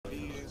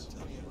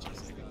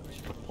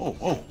Oh,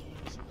 what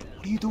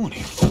are you doing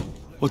here?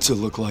 What's it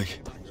look like?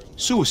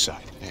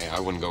 Suicide. Hey, I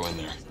wouldn't go in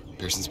there.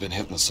 Pearson's been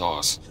hitting the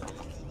sauce.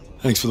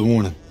 Thanks for the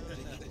warning.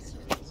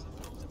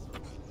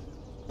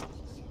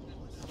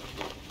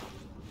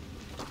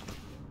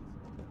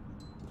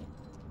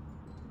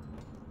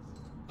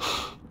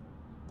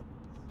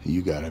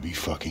 You gotta be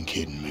fucking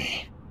kidding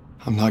me.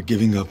 I'm not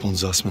giving up on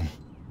Zussman.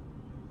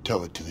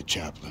 Tell it to the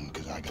chaplain,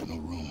 because I got no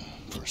room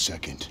for a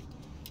second.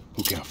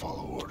 Who can't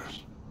follow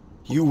orders?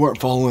 You weren't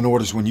following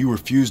orders when you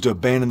refused to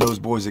abandon those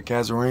boys at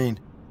Kazarene.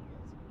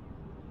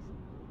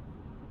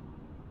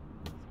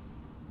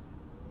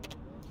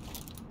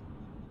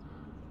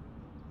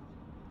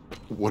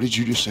 What did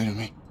you just say to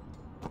me?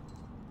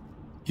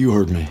 You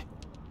heard me.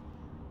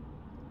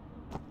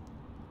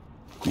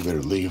 You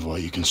better leave while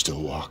you can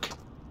still walk.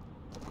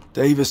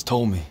 Davis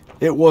told me.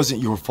 It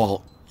wasn't your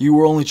fault. You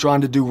were only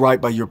trying to do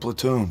right by your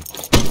platoon.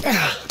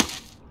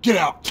 Get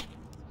out!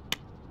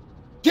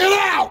 Get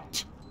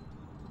out!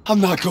 I'm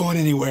not going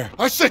anywhere.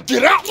 I said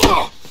get out!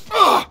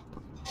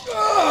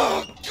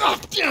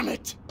 God damn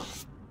it!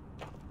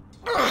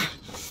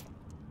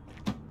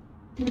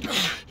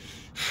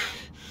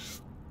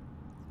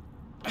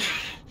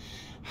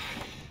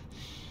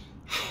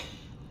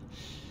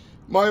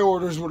 My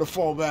orders were to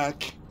fall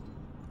back,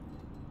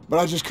 but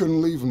I just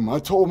couldn't leave them. I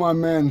told my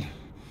men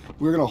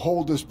we were gonna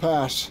hold this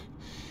pass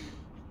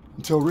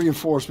until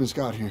reinforcements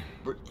got here,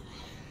 but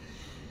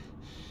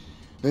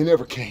they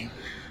never came.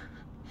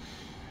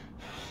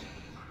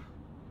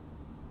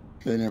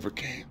 They never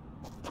came.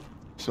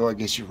 So I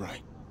guess you're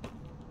right.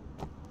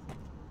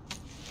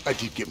 I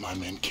did get my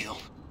men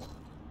killed.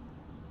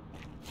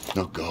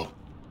 Now go.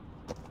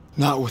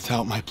 Not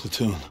without my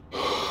platoon.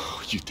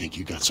 You think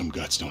you got some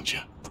guts, don't you?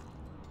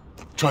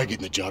 Try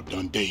getting the job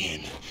done day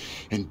in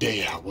and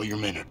day out while your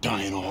men are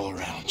dying all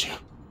around you.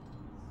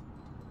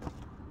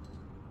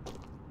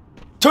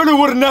 Turner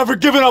would have never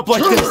given up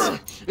like Turner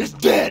this! is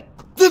dead!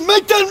 Then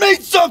make that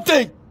mean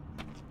something!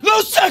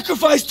 No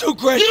sacrifice too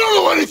great! You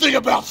don't know anything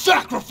about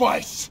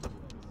sacrifice!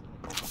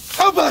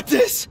 How about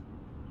this?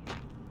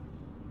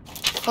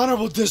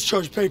 Honorable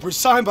discharge papers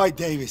signed by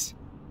Davis.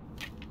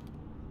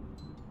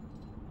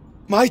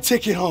 My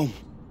ticket home.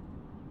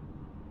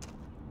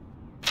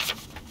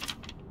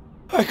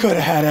 I could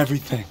have had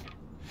everything.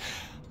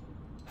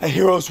 A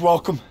hero's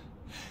welcome,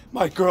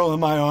 my girl in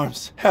my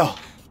arms. Hell,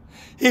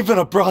 even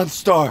a Bronze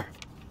Star.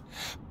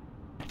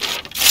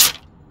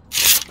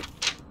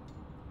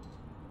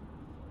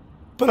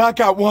 But I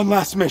got one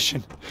last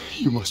mission.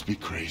 You must be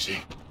crazy.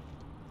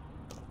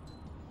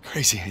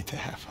 Crazy ain't the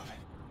half of it.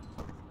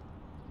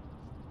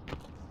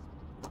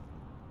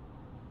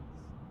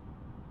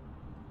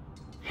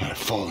 All right,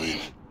 fall in.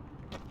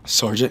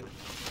 Sergeant?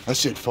 I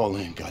said fall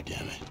in,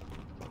 goddammit.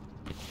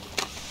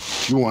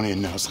 If you want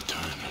in, now's the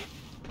time.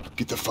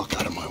 Get the fuck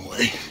out of my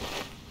way.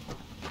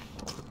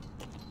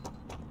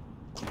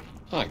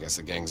 I guess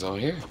the gang's all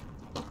here.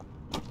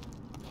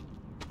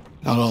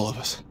 Not all of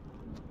us.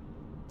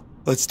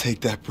 Let's take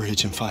that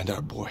bridge and find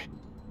our boy.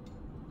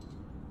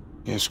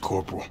 Yes,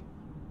 Corporal.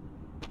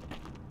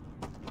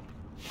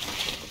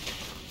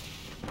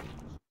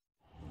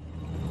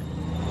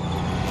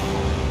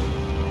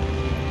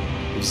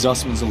 If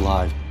Zussman's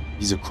alive,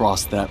 he's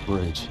across that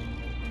bridge.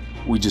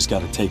 We just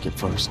gotta take it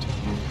first.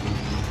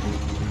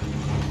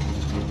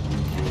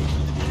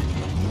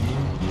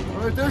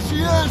 All right, there she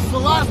is, the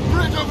last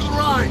bridge over the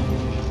Rhine.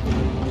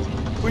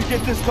 We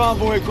get this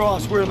convoy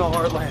across, we're in the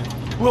heartland.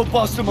 We'll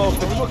bust them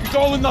open. Look, it's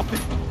all or nothing.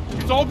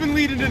 It's all been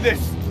leading to this.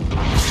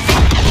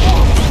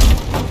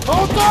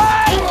 Hold on!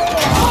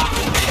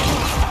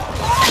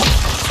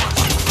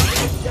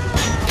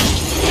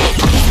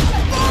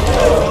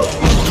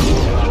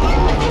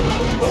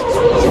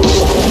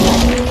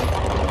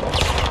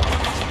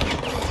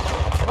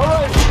 All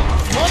right,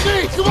 on me,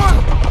 come on!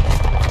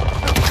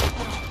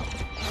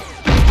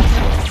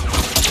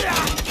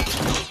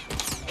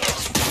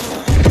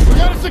 We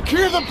gotta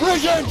secure the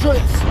bridge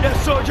entrance!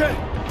 Yes, Sergeant!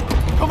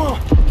 Come on!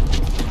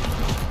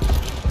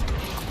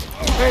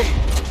 Hey,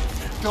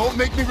 don't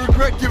make me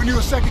regret giving you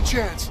a second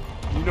chance.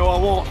 You know I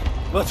won't.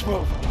 Let's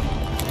move.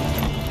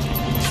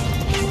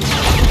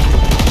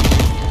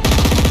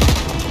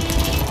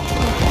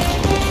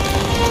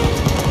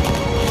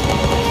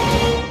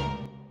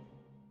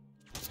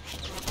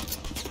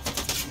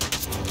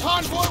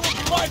 Convoy will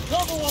provide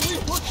cover while we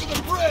push to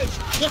the bridge.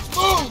 Let's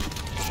move!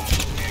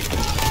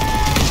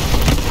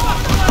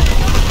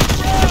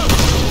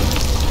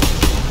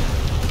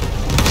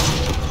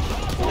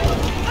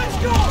 Let's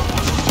go!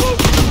 Move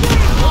to the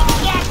bridge!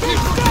 Keep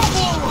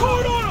forward!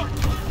 Forward order!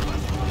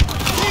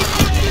 Keep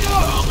pushing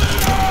up!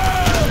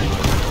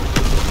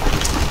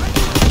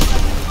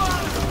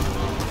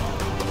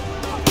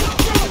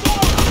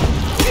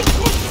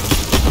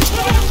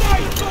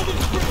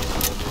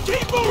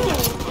 Keep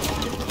moving!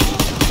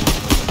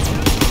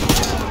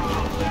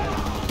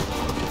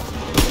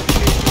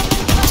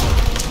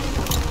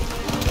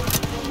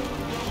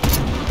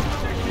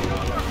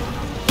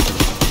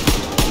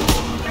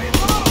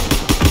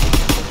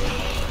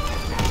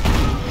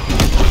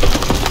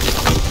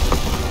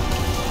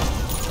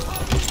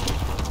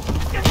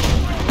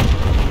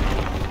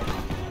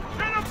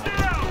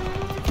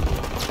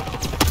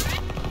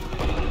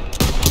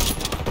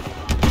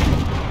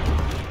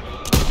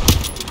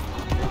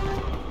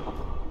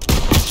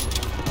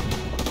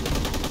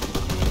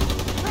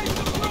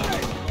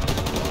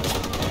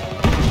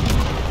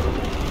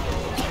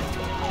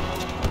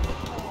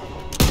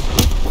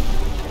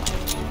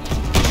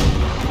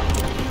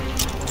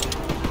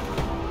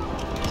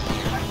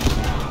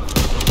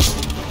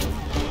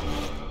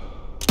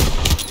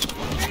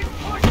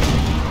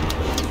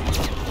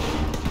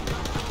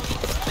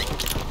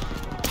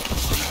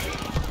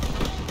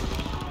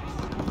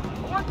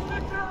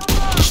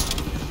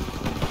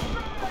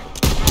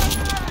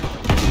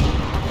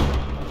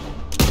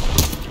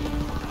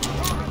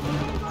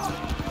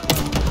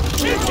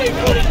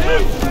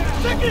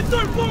 3-2! Second and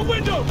third floor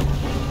window!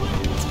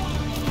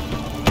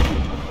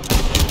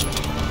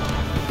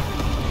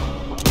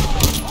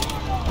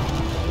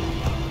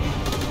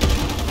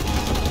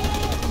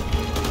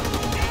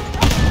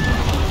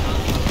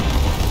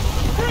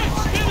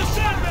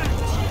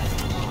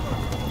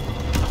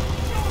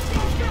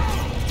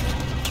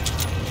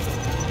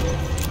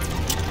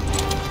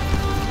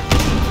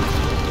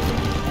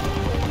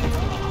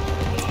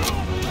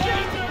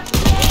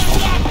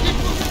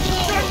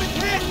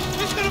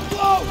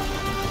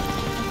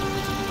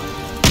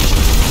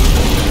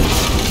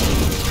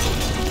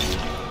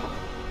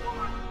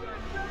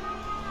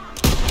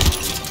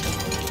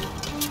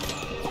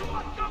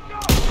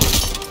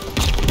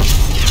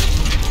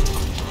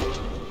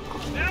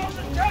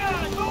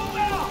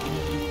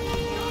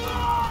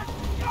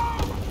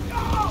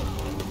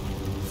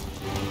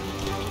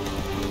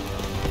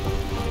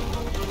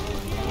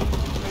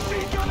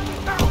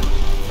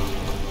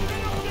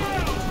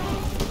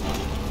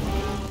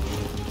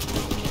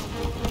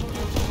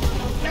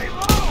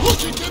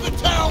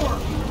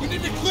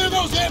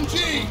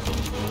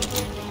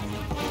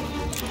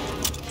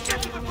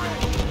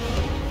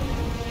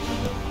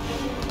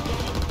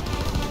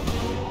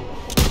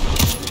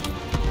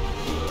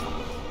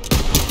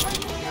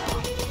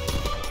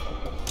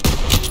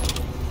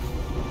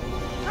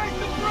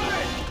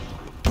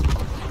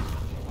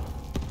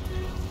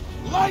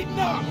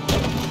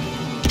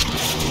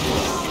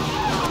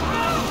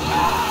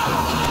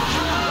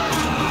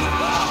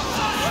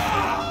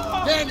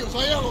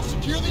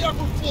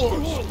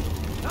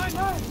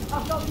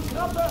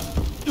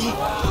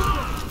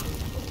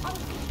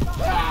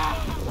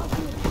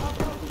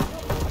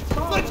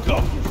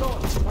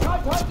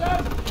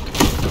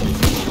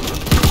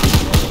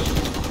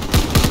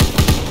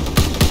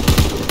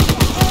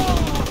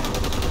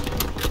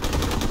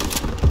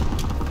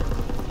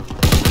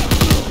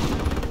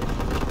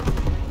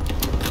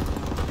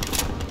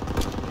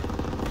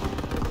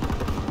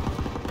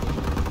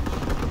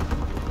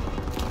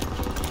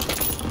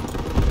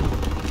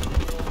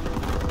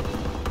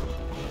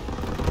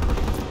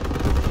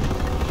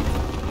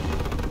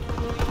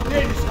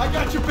 I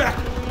got your back.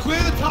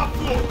 Clear the top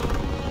floor.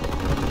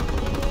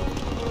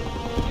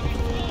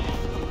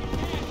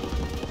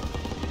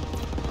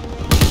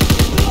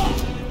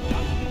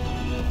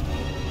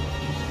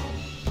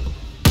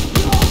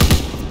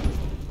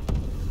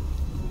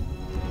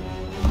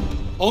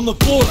 On the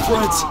floor,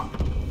 Freds.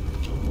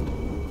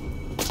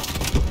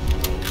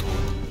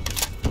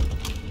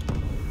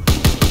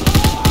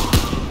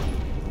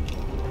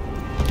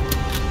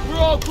 We're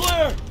all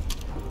clear.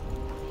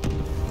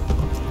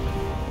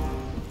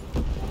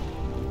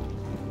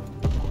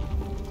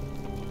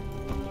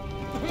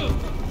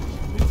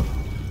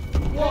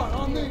 What,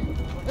 on me?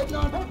 Heading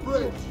on the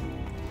bridge.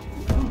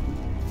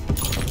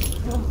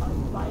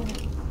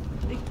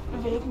 Nicht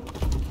bewegen.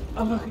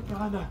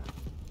 Amerikaner.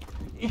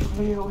 Ich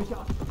flehe euch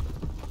ab.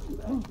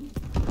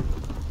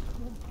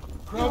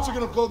 Krauts are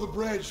gonna blow the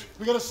bridge.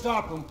 We gotta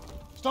stop them.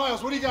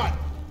 Stiles, what do you got?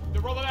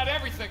 They're rolling out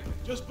everything.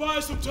 Just buy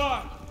us some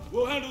time.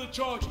 We'll handle the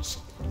charges.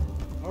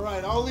 All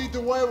right, I'll lead the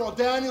way while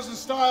Daniels and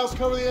Stiles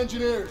cover the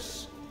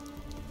engineers.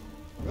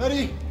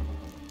 Ready?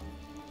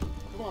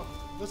 Come on,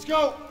 let's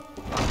go.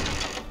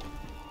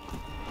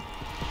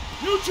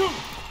 You two,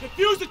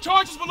 defuse the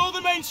charges below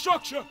the main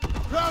structure.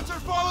 Krauts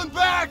are falling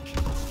back.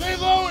 Stay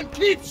low and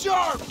keep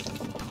sharp.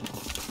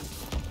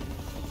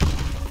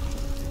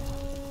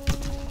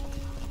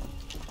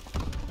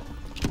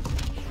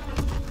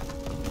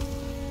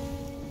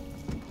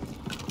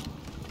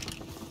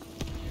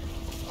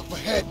 Up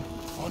ahead,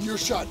 on your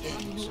shot,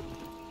 Daniels.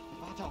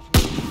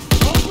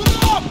 Open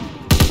up!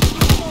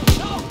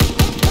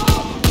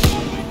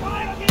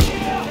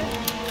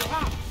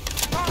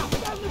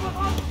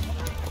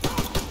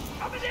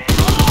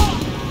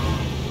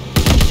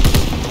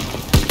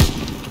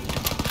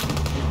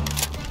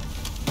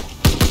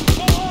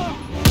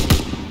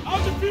 I'll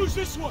defuse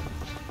this one.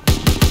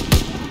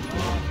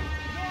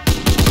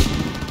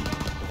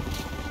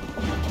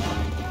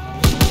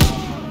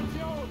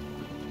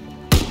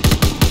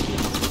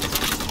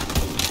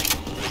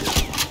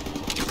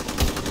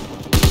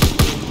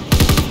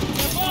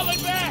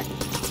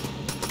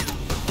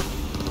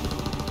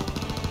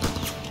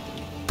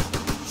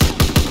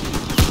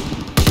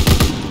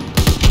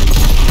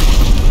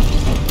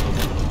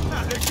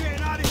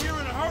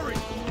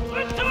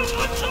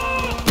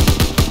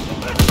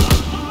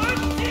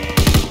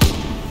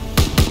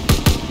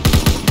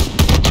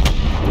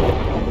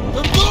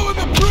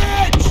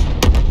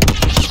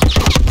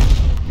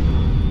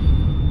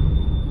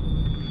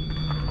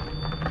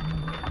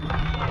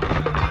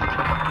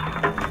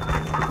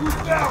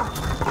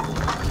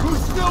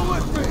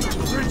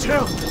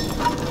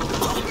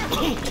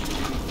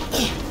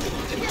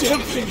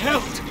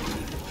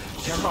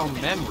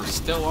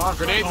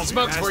 Grenades and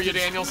smokes for you,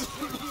 Daniels.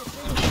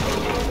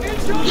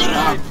 Get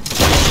up!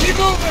 Keep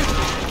moving!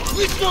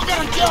 We still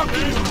got a job to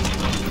do!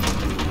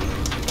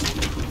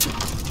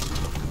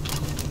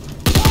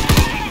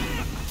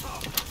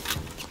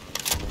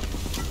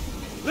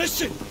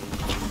 Listen!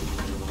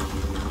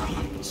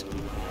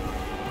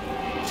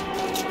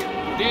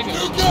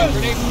 Daniels, Good.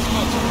 grenades and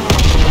smokes.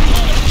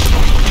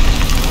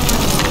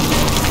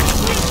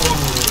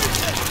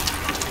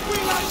 We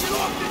gotta get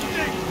off this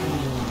thing!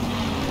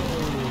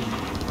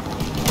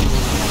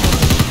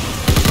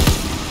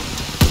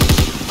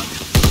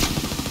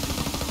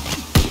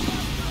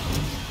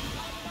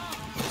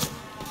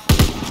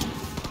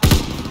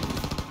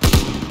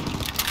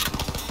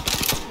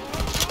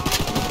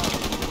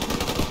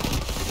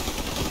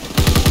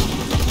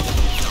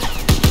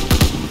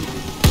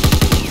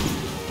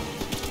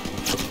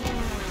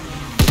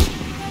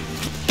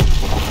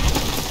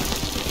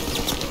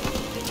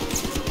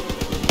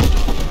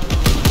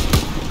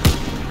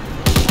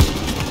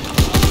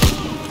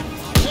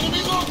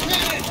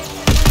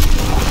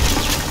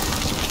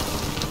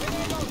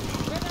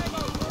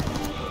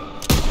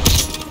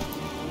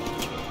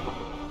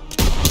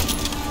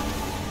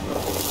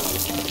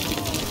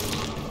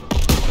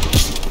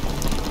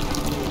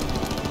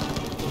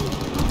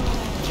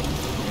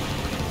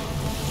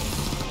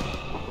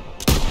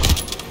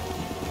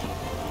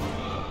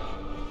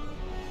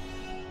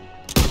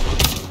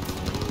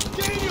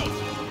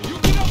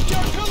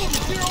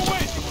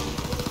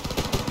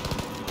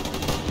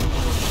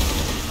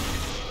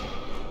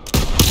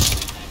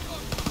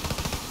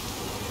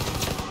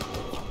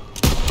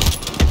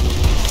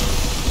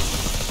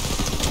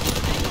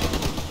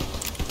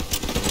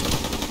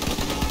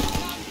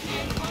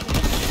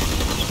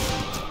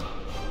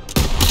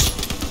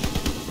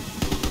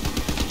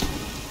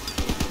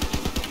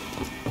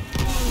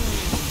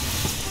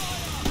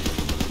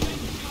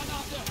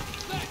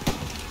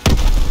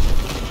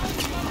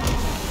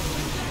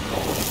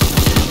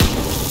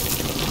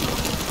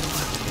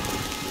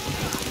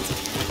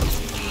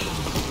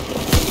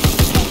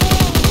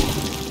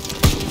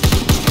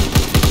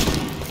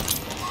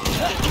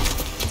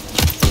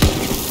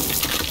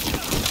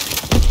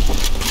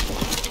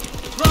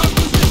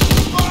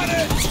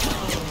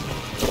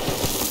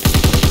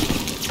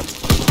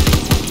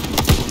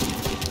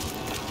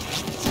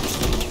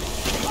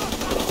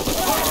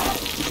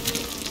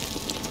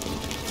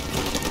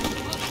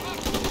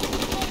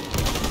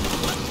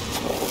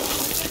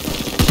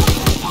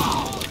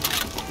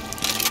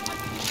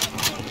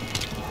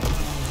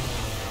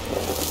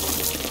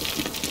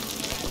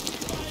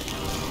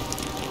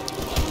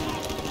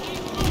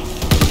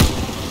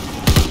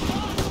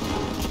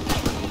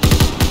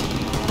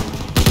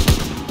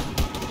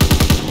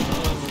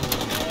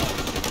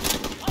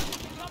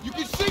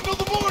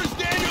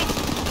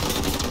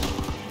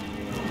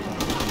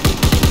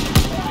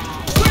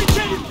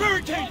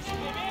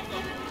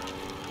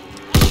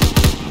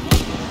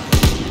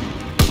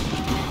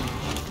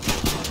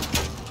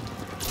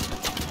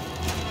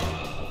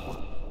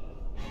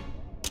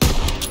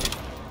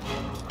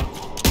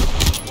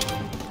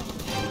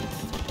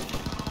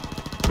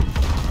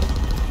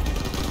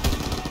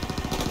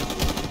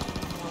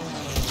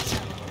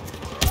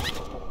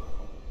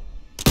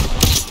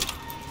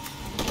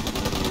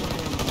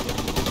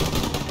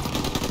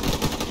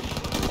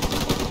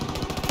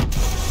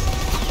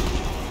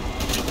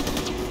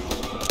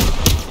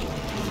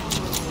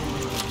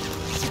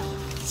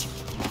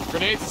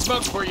 Grenades and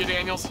smokes for you,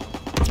 Daniels.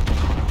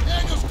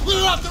 Daniels,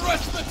 clear out the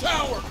rest of the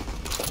tower!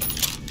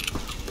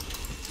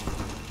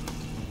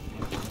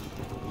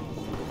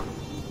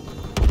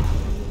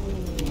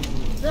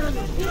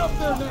 Daniels, get up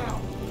there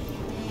now!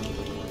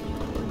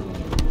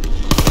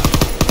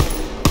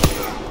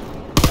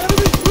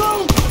 Enemy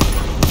through!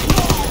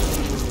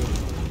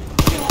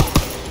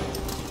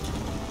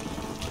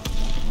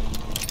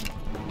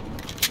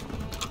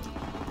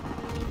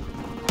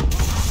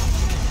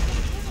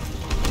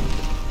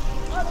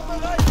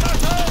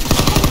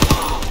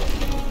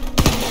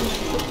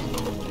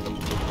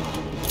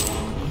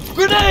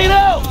 Grenade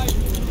out!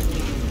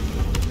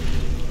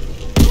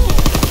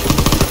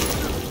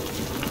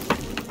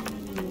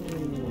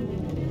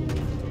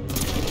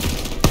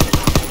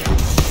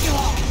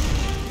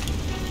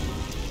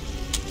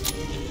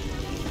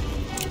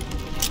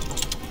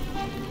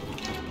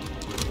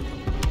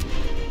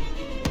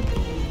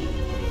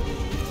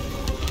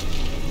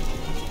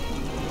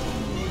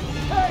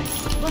 Hey!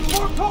 There's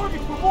more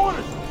targets for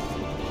mortars!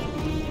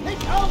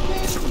 Take out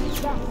these!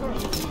 Yes, sir.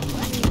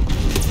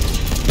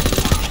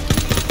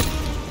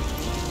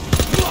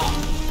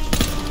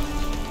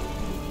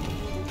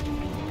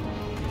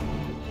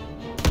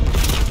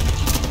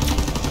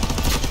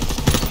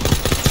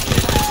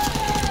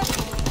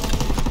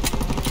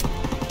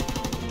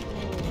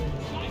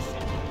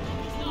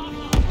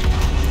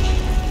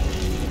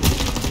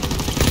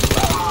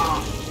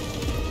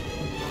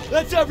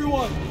 That's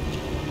everyone!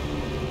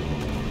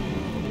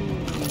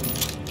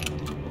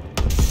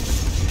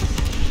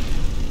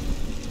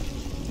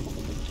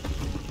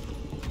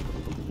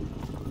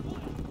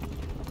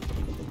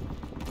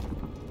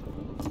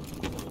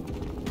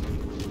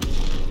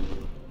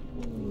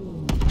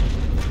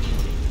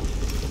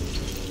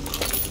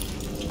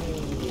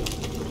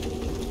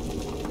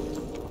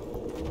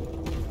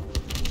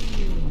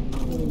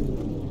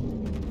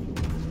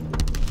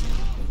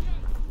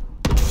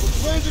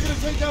 Planes are gonna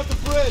take out the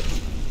bridge!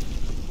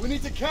 We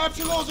need to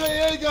capture those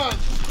AA guns!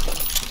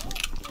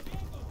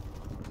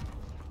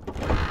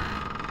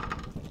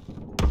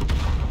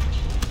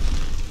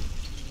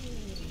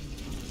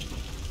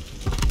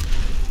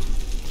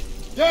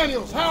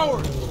 Daniels,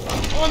 Howard!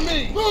 On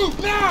me! Move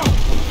now!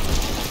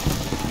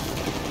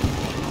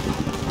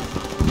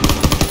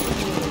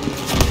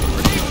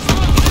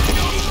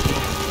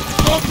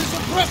 Focus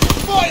aggressive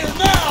fire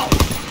now!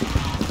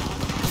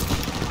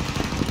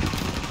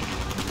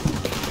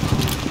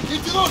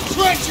 Into those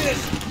trenches!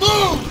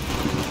 Move!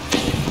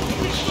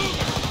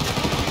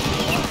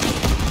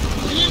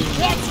 We need to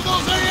capture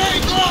those AA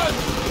guns!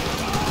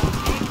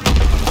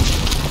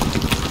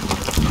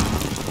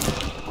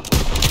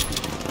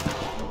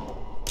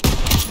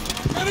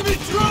 Enemy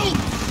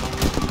troops!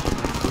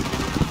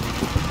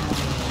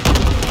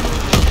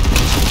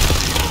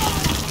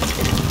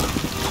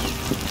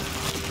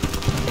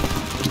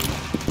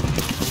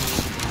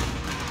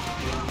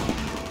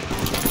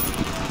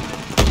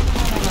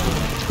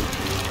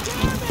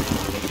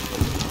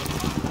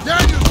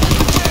 Daniel,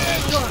 get the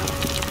handgun!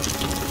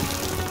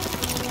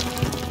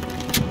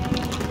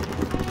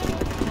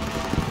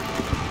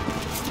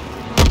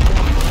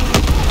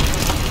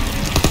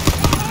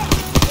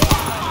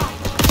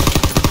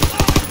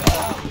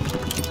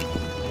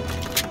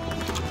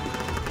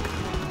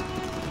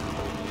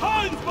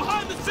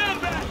 Behind the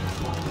sandbag!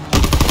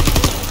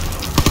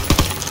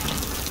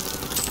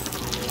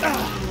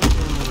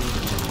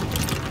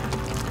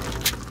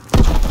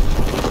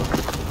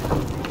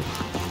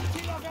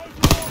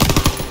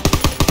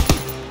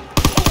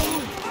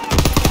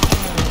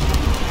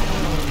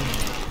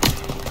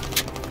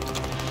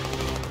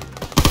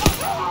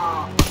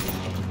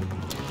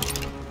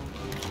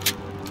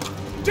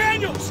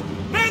 Daniels!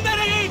 Man that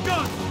AA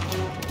gun!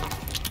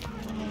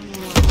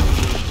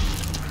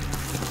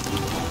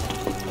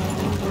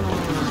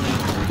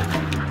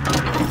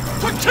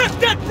 Protect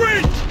that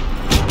bridge!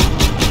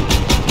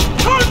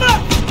 Turn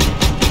left!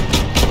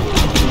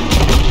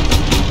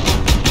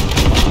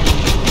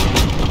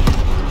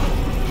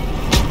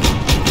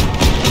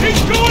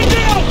 He's going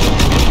down!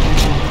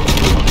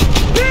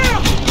 Yeah!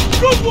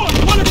 Good one!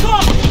 1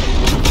 o'clock!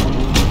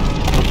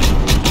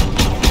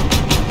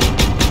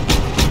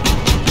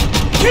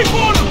 Keep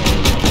on him!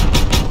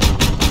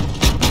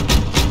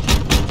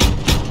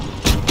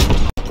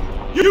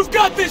 You've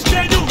got this,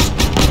 Daniels!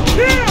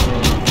 Yeah!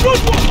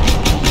 Good one!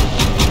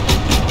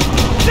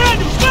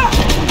 Daniels, back!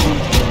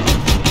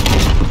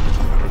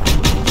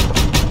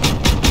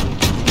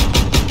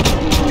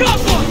 Got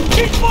one!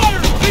 Keep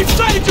firing! They've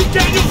sighted you,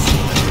 Daniels!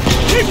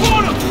 Keep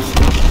on him!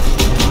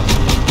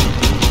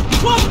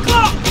 12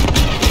 o'clock!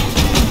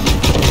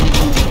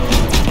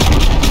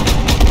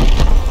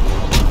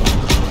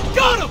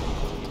 Got him!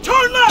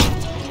 Turn left!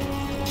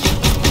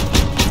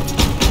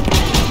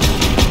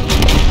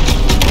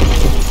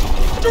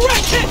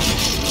 Direct hit!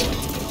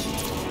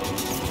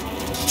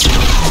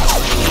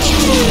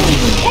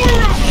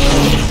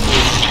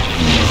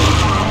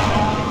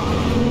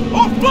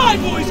 Our fly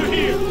boys are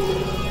here!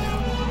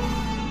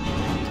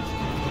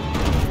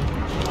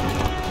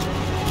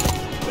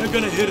 They're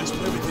gonna hit us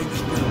with everything they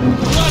got.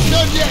 We're not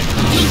done yet!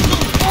 You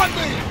two, on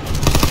me!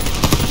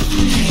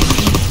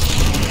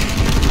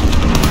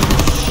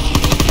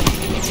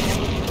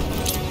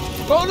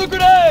 Throw the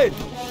grenade!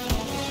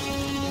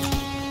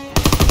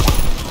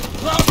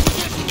 Ground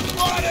position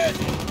spotted!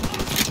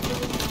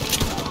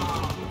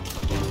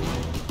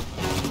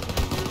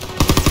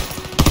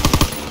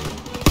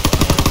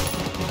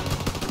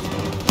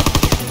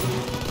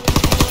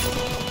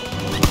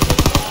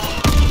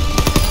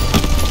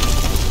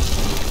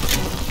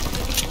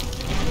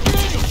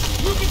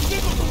 You can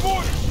signal for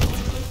mortars!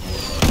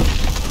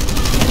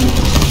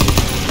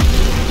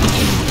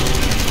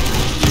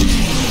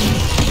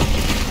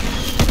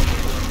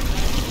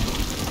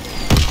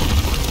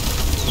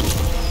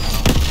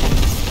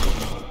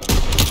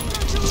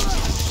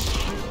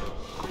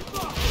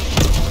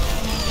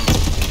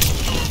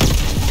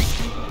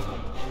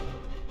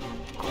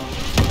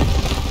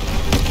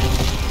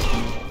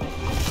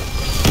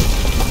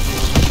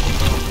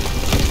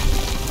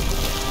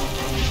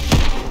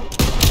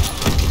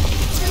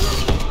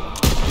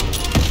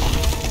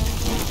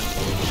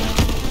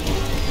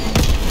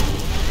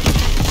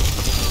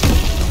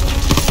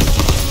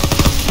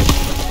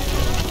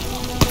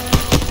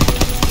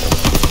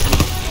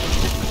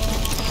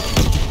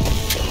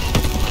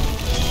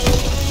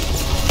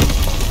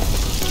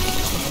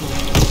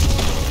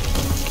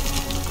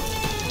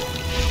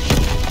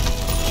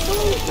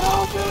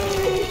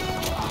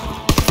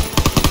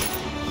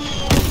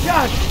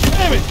 God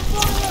damn it!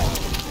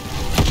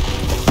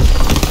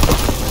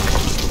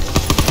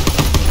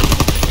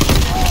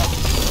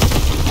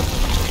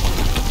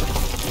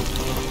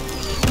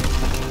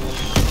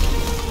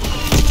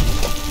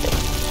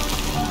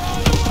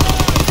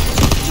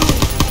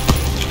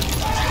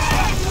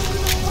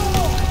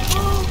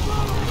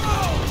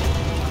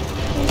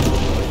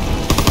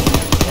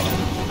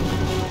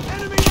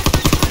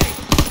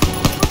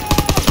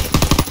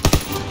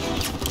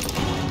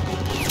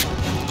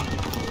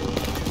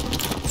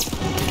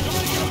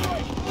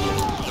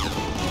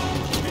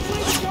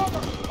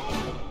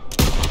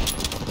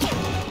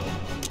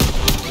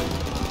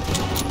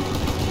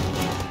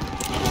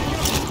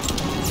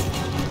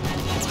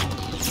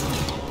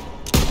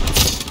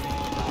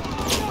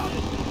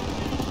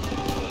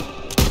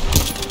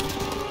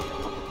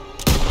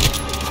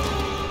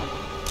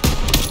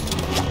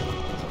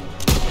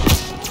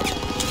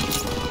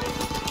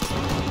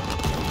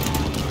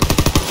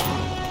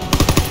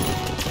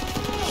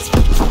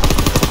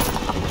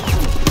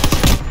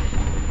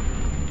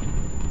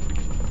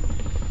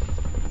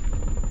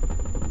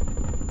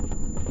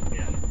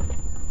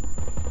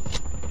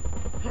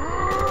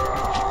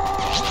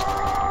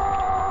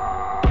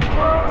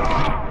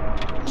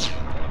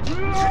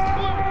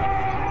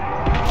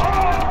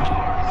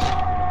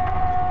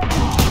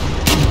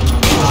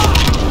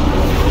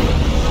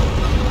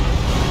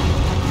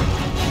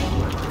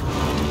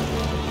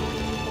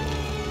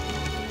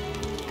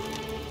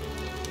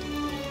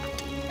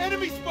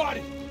 Enemy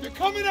spotted! They're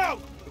coming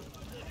out!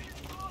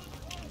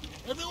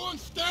 Everyone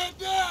stand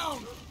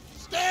down!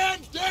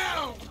 Stand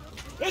down!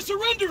 They're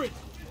surrendering!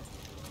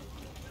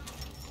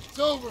 It's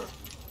over.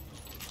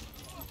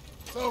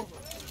 It's over.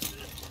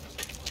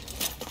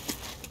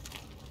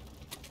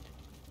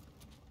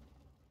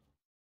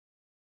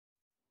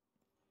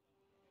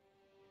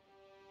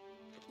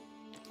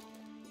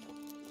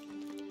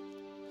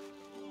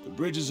 The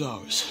bridge is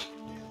ours.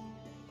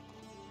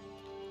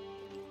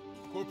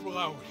 Corporal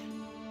Howard.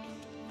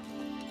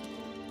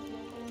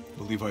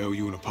 I believe I owe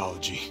you an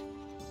apology.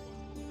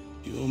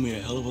 You owe me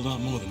a hell of a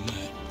lot more than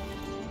that.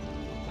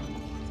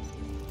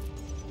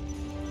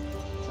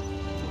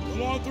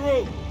 Come on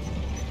through.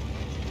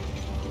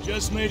 We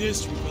just made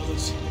history,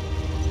 fellas.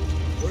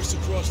 First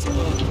across the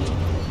line.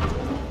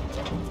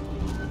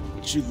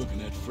 What you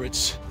looking at,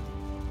 Fritz?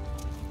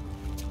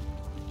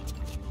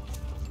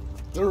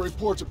 There are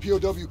reports of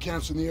POW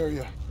camps in the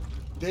area.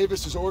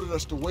 Davis has ordered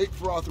us to wait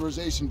for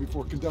authorization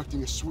before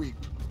conducting a sweep.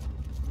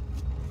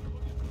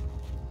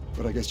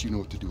 But I guess you know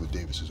what to do with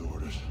Davis's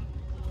orders.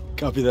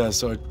 Copy that,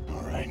 Sarge.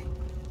 All right.